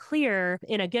little more clear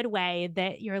in a good way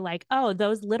that you're like, oh,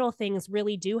 those little things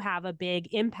really do have a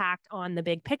big impact on the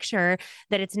big picture,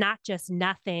 that it's not just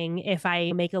nothing if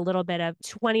I make a little bit of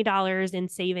 $20 in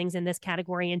savings in this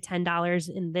category and $10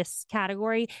 in this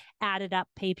category, added up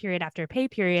pay period after pay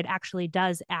period actually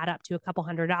does add up to a couple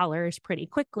 $100 pretty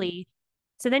quickly.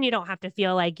 So then you don't have to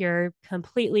feel like you're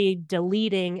completely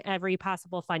deleting every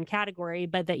possible fun category,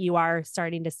 but that you are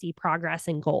starting to see progress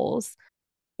and goals.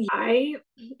 I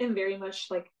am very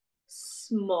much like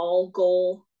small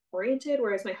goal oriented,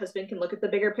 whereas my husband can look at the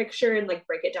bigger picture and like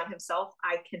break it down himself.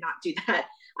 I cannot do that.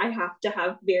 I have to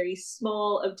have very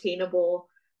small, obtainable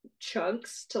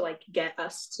chunks to like get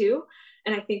us to.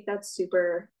 And I think that's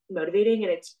super motivating.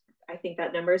 And I think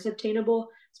that number is obtainable,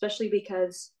 especially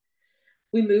because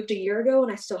we moved a year ago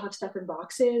and I still have stuff in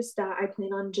boxes that I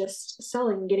plan on just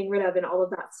selling and getting rid of, and all of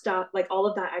that stuff, like all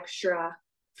of that extra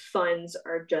funds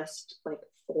are just like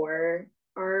for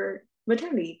our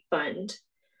maternity fund.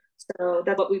 So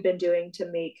that's what we've been doing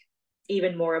to make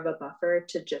even more of a buffer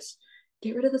to just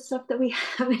get rid of the stuff that we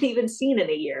haven't even seen in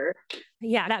a year.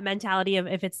 Yeah, that mentality of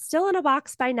if it's still in a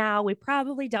box by now, we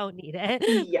probably don't need it.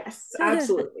 Yes,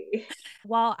 absolutely.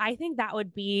 Well, I think that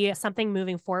would be something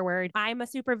moving forward. I'm a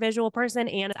super visual person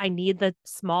and I need the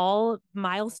small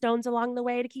milestones along the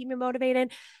way to keep me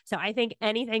motivated. So I think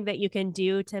anything that you can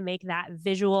do to make that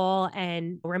visual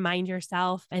and remind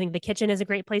yourself, I think the kitchen is a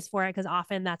great place for it, because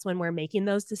often that's when we're making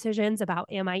those decisions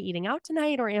about, am I eating out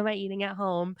tonight or am I eating at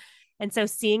home? And so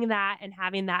seeing that and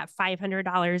having that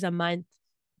 $500 a month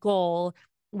goal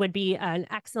would be an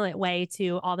excellent way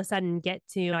to all of a sudden get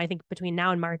to, I think between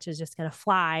now and March is just going to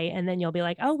fly. And then you'll be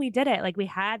like, oh, we did it. Like we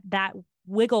had that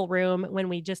wiggle room when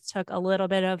we just took a little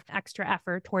bit of extra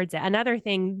effort towards it. Another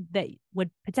thing that would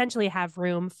potentially have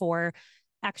room for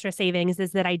extra savings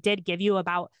is that I did give you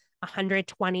about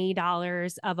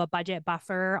 $120 of a budget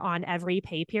buffer on every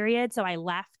pay period. So I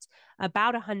left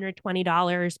about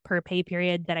 $120 per pay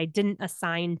period that I didn't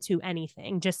assign to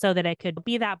anything, just so that it could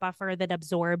be that buffer that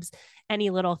absorbs any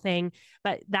little thing.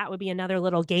 But that would be another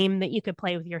little game that you could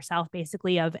play with yourself,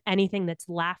 basically, of anything that's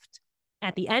left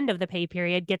at the end of the pay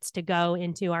period gets to go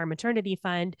into our maternity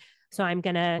fund. So I'm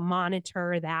going to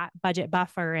monitor that budget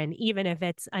buffer. And even if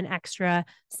it's an extra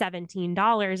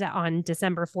 $17 on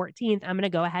December 14th, I'm going to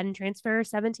go ahead and transfer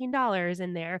 $17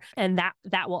 in there. And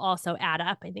that will also add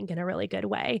up, I think, in a really good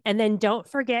way. And then don't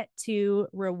forget to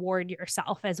reward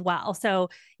yourself as well. So,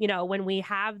 when we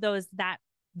have that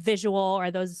visual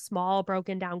or those small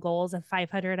broken down goals of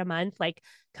 500 a month, like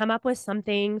come up with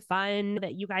something fun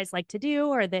that you guys like to do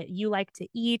or that you like to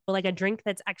eat, like a drink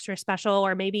that's extra special,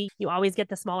 or maybe you always get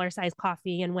the smaller size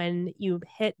coffee, and when you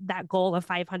hit that goal of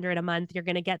 500 a month, you're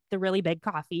going to get the really big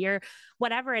coffee or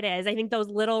whatever it is. I think those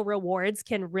little rewards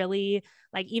can really,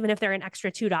 like, even if they're an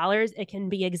extra $2, it can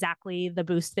be exactly the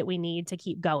boost that we need to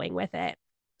keep going with it.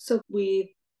 So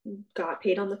we got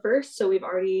paid on the 1st. So we've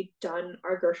already done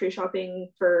our grocery shopping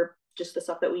for just the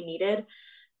stuff that we needed.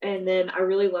 And then I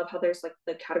really love how there's like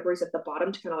the categories at the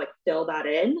bottom to kind of like fill that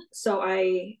in. So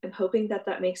I am hoping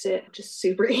that makes it just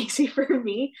super easy for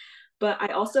me. But I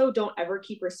also don't ever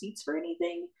keep receipts for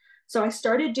anything. So I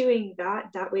started doing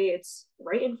that. That way it's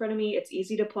right in front of me. It's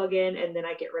easy to plug in, and then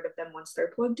I get rid of them once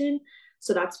they're plugged in.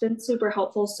 So that's been super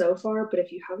helpful so far. But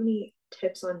if you have any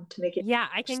tips on to make it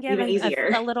I can give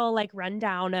a little like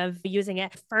rundown of using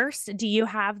it. First, do you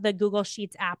have the Google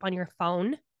Sheets app on your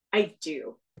phone? I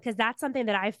do. Because that's something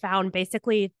that I've found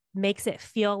basically makes it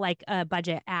feel like a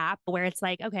budget app where it's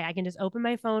like, okay, I can just open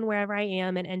my phone wherever I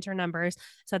am and enter numbers.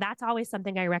 So that's always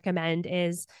something I recommend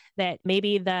is that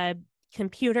maybe the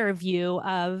computer view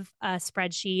of a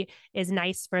spreadsheet is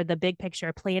nice for the big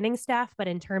picture planning stuff. But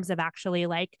in terms of actually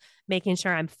like making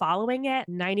sure I'm following it,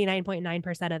 99.9%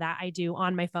 of that I do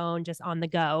on my phone, just on the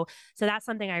go. So that's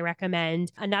something I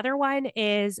recommend. Another one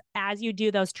is as you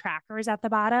do those trackers at the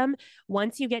bottom,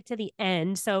 once you get to the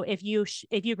end, so if you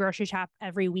grocery shop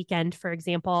every weekend, for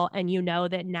example, and you know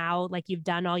that now like you've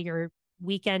done all your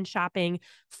weekend shopping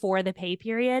for the pay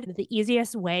period, the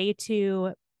easiest way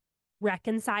to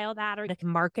reconcile that or to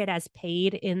mark it as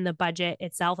paid in the budget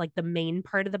itself, like the main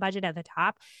part of the budget at the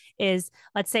top is,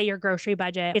 let's say your grocery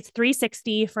budget, it's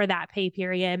 360 for that pay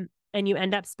period and you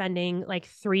end up spending like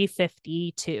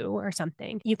 352 or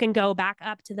something. You can go back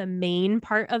up to the main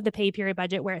part of the pay period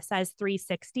budget where it says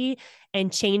 360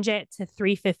 and change it to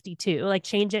 352, like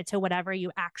change it to whatever you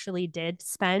actually did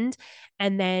spend.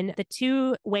 And then the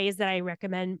two ways that I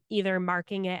recommend either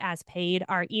marking it as paid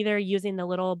are either using the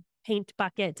little paint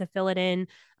bucket to fill it in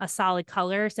a solid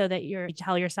color so that you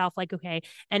tell yourself like, okay,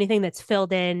 anything that's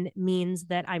filled in means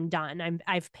that I'm done.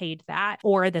 I've paid that.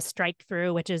 Or the strike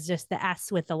through, which is just the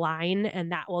S with the line,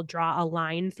 and that will draw a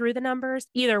line through the numbers.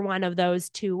 Either one of those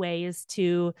two ways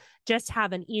to just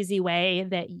have an easy way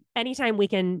that anytime we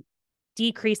can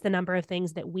decrease the number of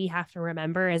things that we have to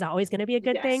remember is always going to be a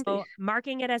good thing. So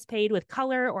marking it as paid with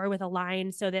color or with a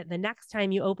line so that the next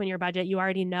time you open your budget, you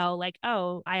already know like,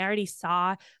 oh, I already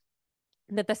saw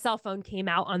that the cell phone came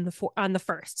out on the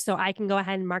first. So I can go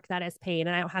ahead and mark that as paid and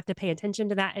I don't have to pay attention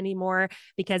to that anymore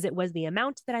because it was the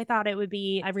amount that I thought it would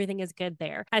be. Everything is good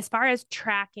there. As far as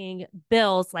tracking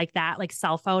bills like that, like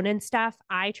cell phone and stuff,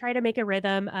 I try to make a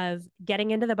rhythm of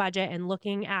getting into the budget and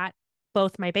looking at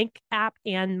both my bank app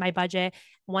and my budget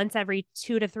once every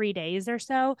 2 to 3 days or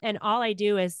so. And all I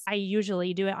do is I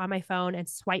usually do it on my phone and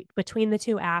swipe between the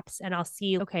two apps and I'll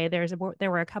see, okay, there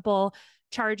were a couple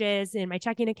charges in my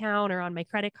checking account or on my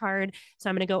credit card. So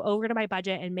I'm going to go over to my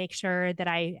budget and make sure that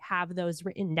I have those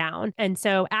written down. And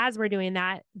so as we're doing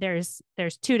that, there's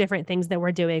two different things that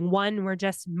we're doing. One, we're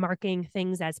just marking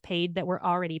things as paid that were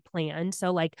already planned.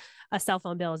 So like a cell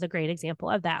phone bill is a great example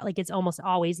of that. Like it's almost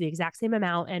always the exact same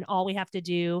amount and all we have to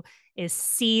do is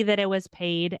see that it was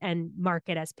paid and mark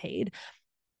it as paid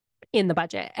in the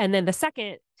budget. And then the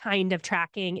second kind of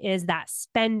tracking is that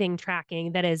spending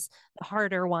tracking that is the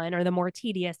harder one or the more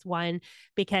tedious one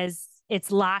because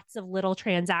it's lots of little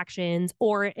transactions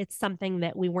or it's something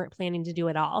that we weren't planning to do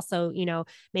at all. So,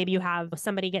 maybe you have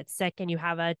somebody get sick and you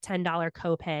have a $10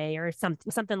 copay or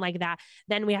something like that.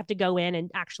 Then we have to go in and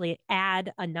actually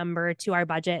add a number to our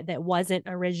budget that wasn't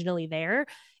originally there.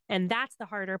 And that's the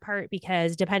harder part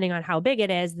because depending on how big it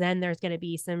is, then there's going to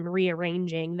be some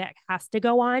rearranging that has to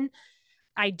go on.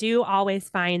 I do always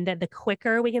find that the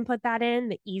quicker we can put that in,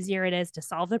 the easier it is to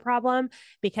solve the problem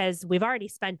because we've already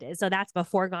spent it. So that's a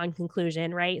foregone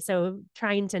conclusion, right? So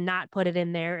trying to not put it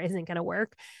in there isn't going to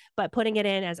work, but putting it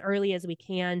in as early as we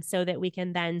can so that we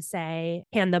can then say,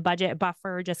 can the budget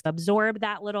buffer just absorb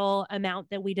that little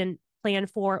amount that we didn't plan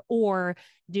for, or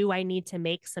do I need to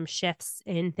make some shifts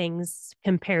in things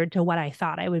compared to what I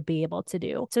thought I would be able to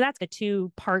do? So that's the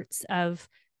two parts of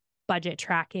budget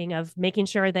tracking of making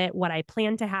sure that what I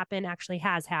planned to happen actually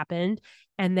has happened.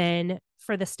 And then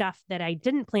for the stuff that I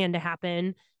didn't plan to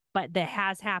happen, but that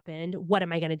has happened, what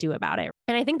am I going to do about it?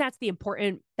 And I think that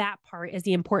part is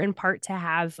the important part to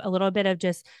have a little bit of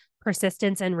just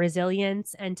persistence and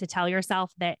resilience and to tell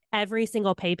yourself that every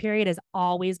single pay period is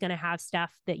always going to have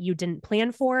stuff that you didn't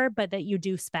plan for, but that you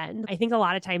do spend. I think a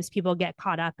lot of times people get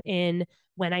caught up in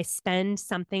when I spend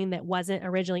something that wasn't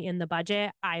originally in the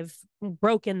budget, I've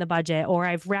broken the budget or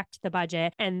I've wrecked the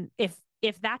budget. And if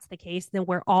that's the case, then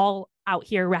we're all out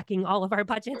here wrecking all of our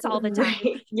budgets all the time,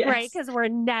 right? Yes. Right? Because we're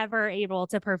never able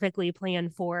to perfectly plan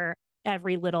for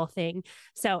every little thing.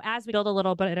 So as we build a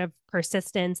little bit of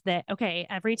persistence that, okay,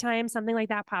 every time something like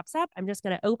that pops up, I'm just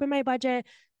going to open my budget,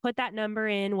 put that number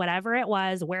in, whatever it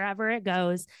was, wherever it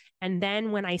goes. And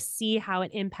then when I see how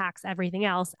it impacts everything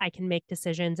else, I can make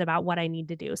decisions about what I need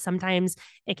to do. Sometimes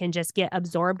it can just get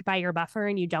absorbed by your buffer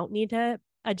and you don't need to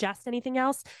adjust anything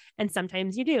else. And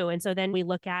sometimes you do. And so then we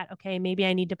look at, okay, maybe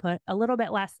I need to put a little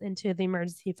bit less into the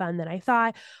emergency fund than I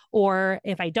thought. Or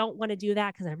if I don't want to do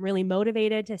that because I'm really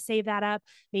motivated to save that up,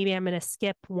 maybe I'm going to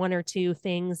skip one or two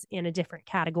things in a different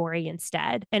category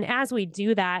instead. And as we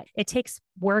do that, it takes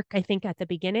work, I think, at the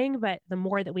beginning, but the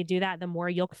more that we do that, the more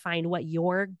you'll find what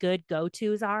your good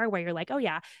go-tos are, where you're like, oh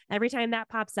yeah, every time that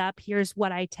pops up, here's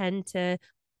what I tend to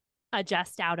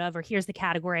adjust out of, or here's the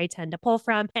category I tend to pull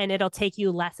from. And it'll take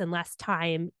you less and less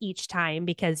time each time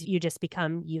because you just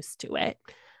become used to it.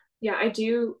 Yeah,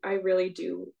 I really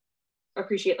do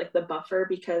appreciate like the buffer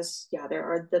because yeah, there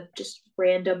are the just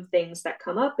random things that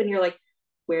come up and you're like,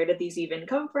 where did these even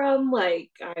come from?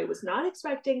 Like, I was not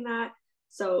expecting that.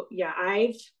 So yeah,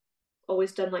 I've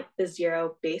always done like the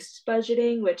zero based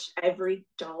budgeting, which every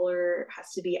dollar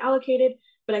has to be allocated.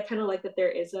 But I kind of like that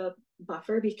there is a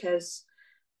buffer because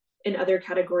in other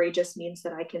category just means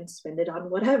that I can spend it on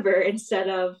whatever instead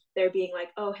of there being like,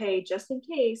 oh, hey, just in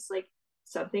case like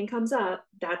something comes up,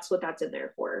 that's what that's in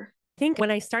there for. I think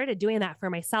when I started doing that for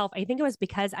myself, I think it was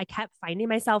because I kept finding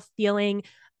myself feeling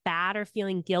bad or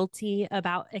feeling guilty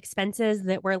about expenses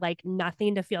that were like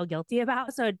nothing to feel guilty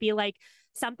about. So it'd be like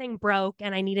something broke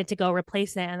and I needed to go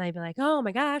replace it. And I'd be like, oh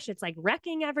my gosh, it's like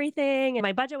wrecking everything. And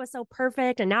my budget was so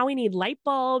perfect. And now we need light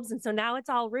bulbs. And so now it's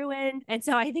all ruined. And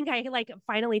so I think I like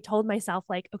finally told myself,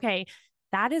 like, okay,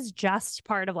 that is just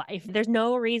part of life. There's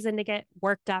no reason to get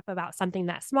worked up about something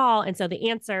that small. And so the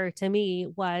answer to me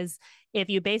was, if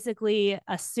you basically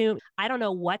assume, I don't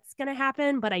know what's going to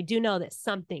happen, but I do know that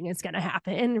something is going to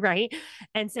happen, right?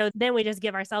 And so then we just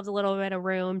give ourselves a little bit of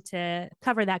room to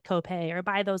cover that copay or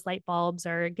buy those light bulbs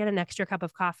or get an extra cup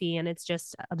of coffee, and it's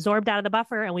just absorbed out of the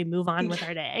buffer and we move on with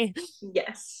our day.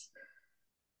 Yes.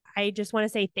 I just want to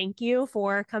say thank you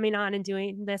for coming on and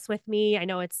doing this with me. I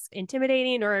know it's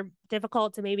intimidating or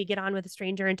difficult to maybe get on with a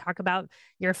stranger and talk about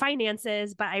your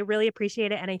finances, but I really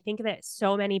appreciate it. And I think that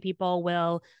so many people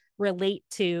will relate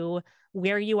to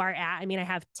where you are at. I mean, I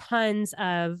have tons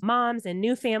of moms and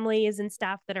new families and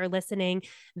stuff that are listening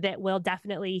that will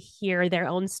definitely hear their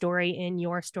own story in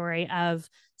your story of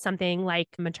something like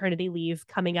maternity leave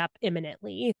coming up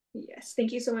imminently. Yes.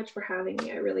 Thank you so much for having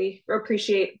me. I really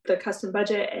appreciate the custom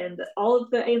budget and all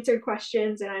of the answered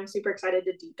questions. And I'm super excited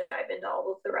to deep dive into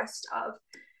all of the rest of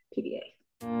PBA.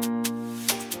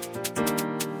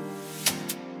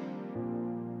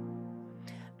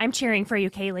 I'm cheering for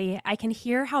you, Kalei. I can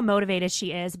hear how motivated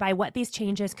she is by what these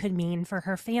changes could mean for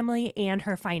her family and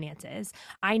her finances.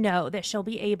 I know that she'll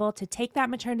be able to take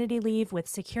that maternity leave with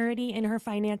security in her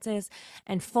finances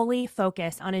and fully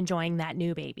focus on enjoying that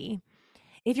new baby.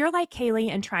 If you're like Kalei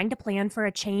and trying to plan for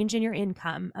a change in your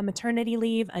income, a maternity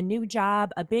leave, a new job,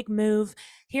 a big move,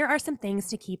 here are some things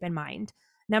to keep in mind.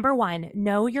 Number 1,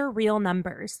 know your real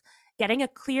numbers. Getting a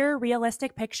clear,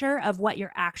 realistic picture of what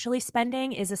you're actually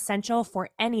spending is essential for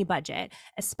any budget,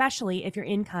 especially if your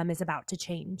income is about to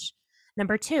change.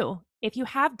 Number 2, if you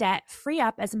have debt, free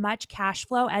up as much cash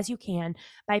flow as you can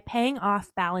by paying off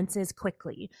balances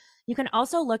quickly. You can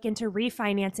also look into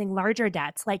refinancing larger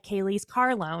debts like Kalei's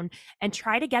car loan and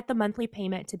try to get the monthly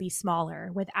payment to be smaller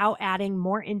without adding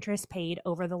more interest paid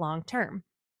over the long term.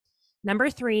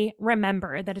 Number 3,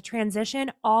 remember that a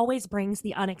transition always brings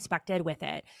the unexpected with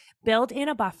it. Build in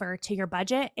a buffer to your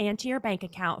budget and to your bank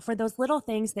account for those little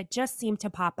things that just seem to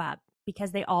pop up,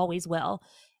 because they always will.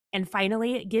 And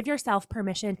finally, give yourself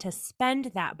permission to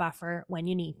spend that buffer when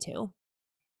you need to.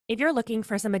 If you're looking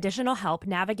for some additional help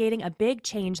navigating a big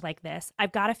change like this,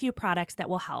 I've got a few products that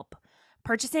will help.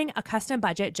 Purchasing a custom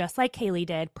budget just like Kalei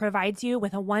did provides you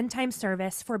with a one-time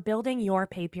service for building your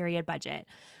pay period budget.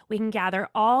 We can gather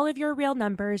all of your real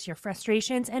numbers, your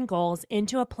frustrations, and goals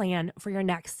into a plan for your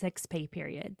next 6 pay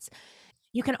periods.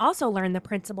 You can also learn the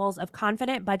principles of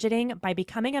confident budgeting by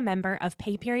becoming a member of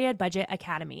Pay Period Budget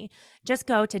Academy. Just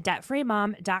go to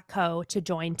debtfreemom.co to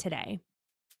join today.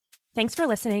 Thanks for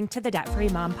listening to the Debt Free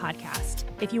Mom podcast.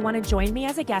 If you want to join me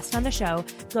as a guest on the show,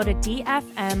 go to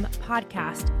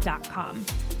dfmpodcast.com.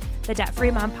 The Debt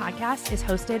Free Mom podcast is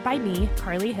hosted by me,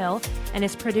 Carly Hill, and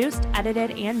is produced,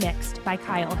 edited, and mixed by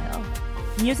Kyle Hill.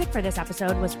 Music for this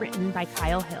episode was written by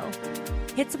Kyle Hill.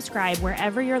 Hit subscribe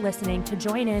wherever you're listening to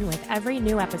join in with every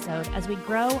new episode as we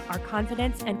grow our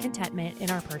confidence and contentment in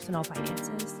our personal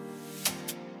finances.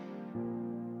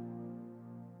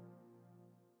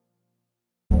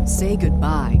 Say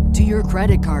goodbye to your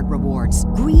credit card rewards.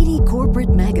 Greedy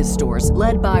corporate mega stores,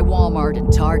 led by Walmart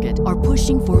and Target, are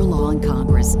pushing for a law in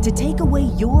Congress to take away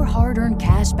your hard-earned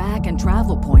cash back and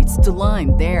travel points to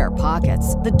line their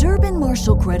pockets. The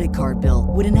Durbin-Marshall credit card bill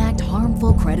would enact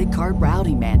harmful credit card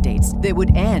routing mandates that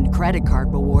would end credit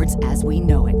card rewards as we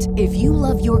know it. If you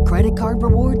love your credit card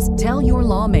rewards, tell your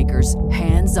lawmakers,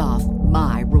 hands off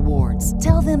my rewards.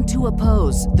 Tell them to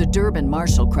oppose the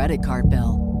Durbin-Marshall credit card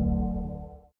bill.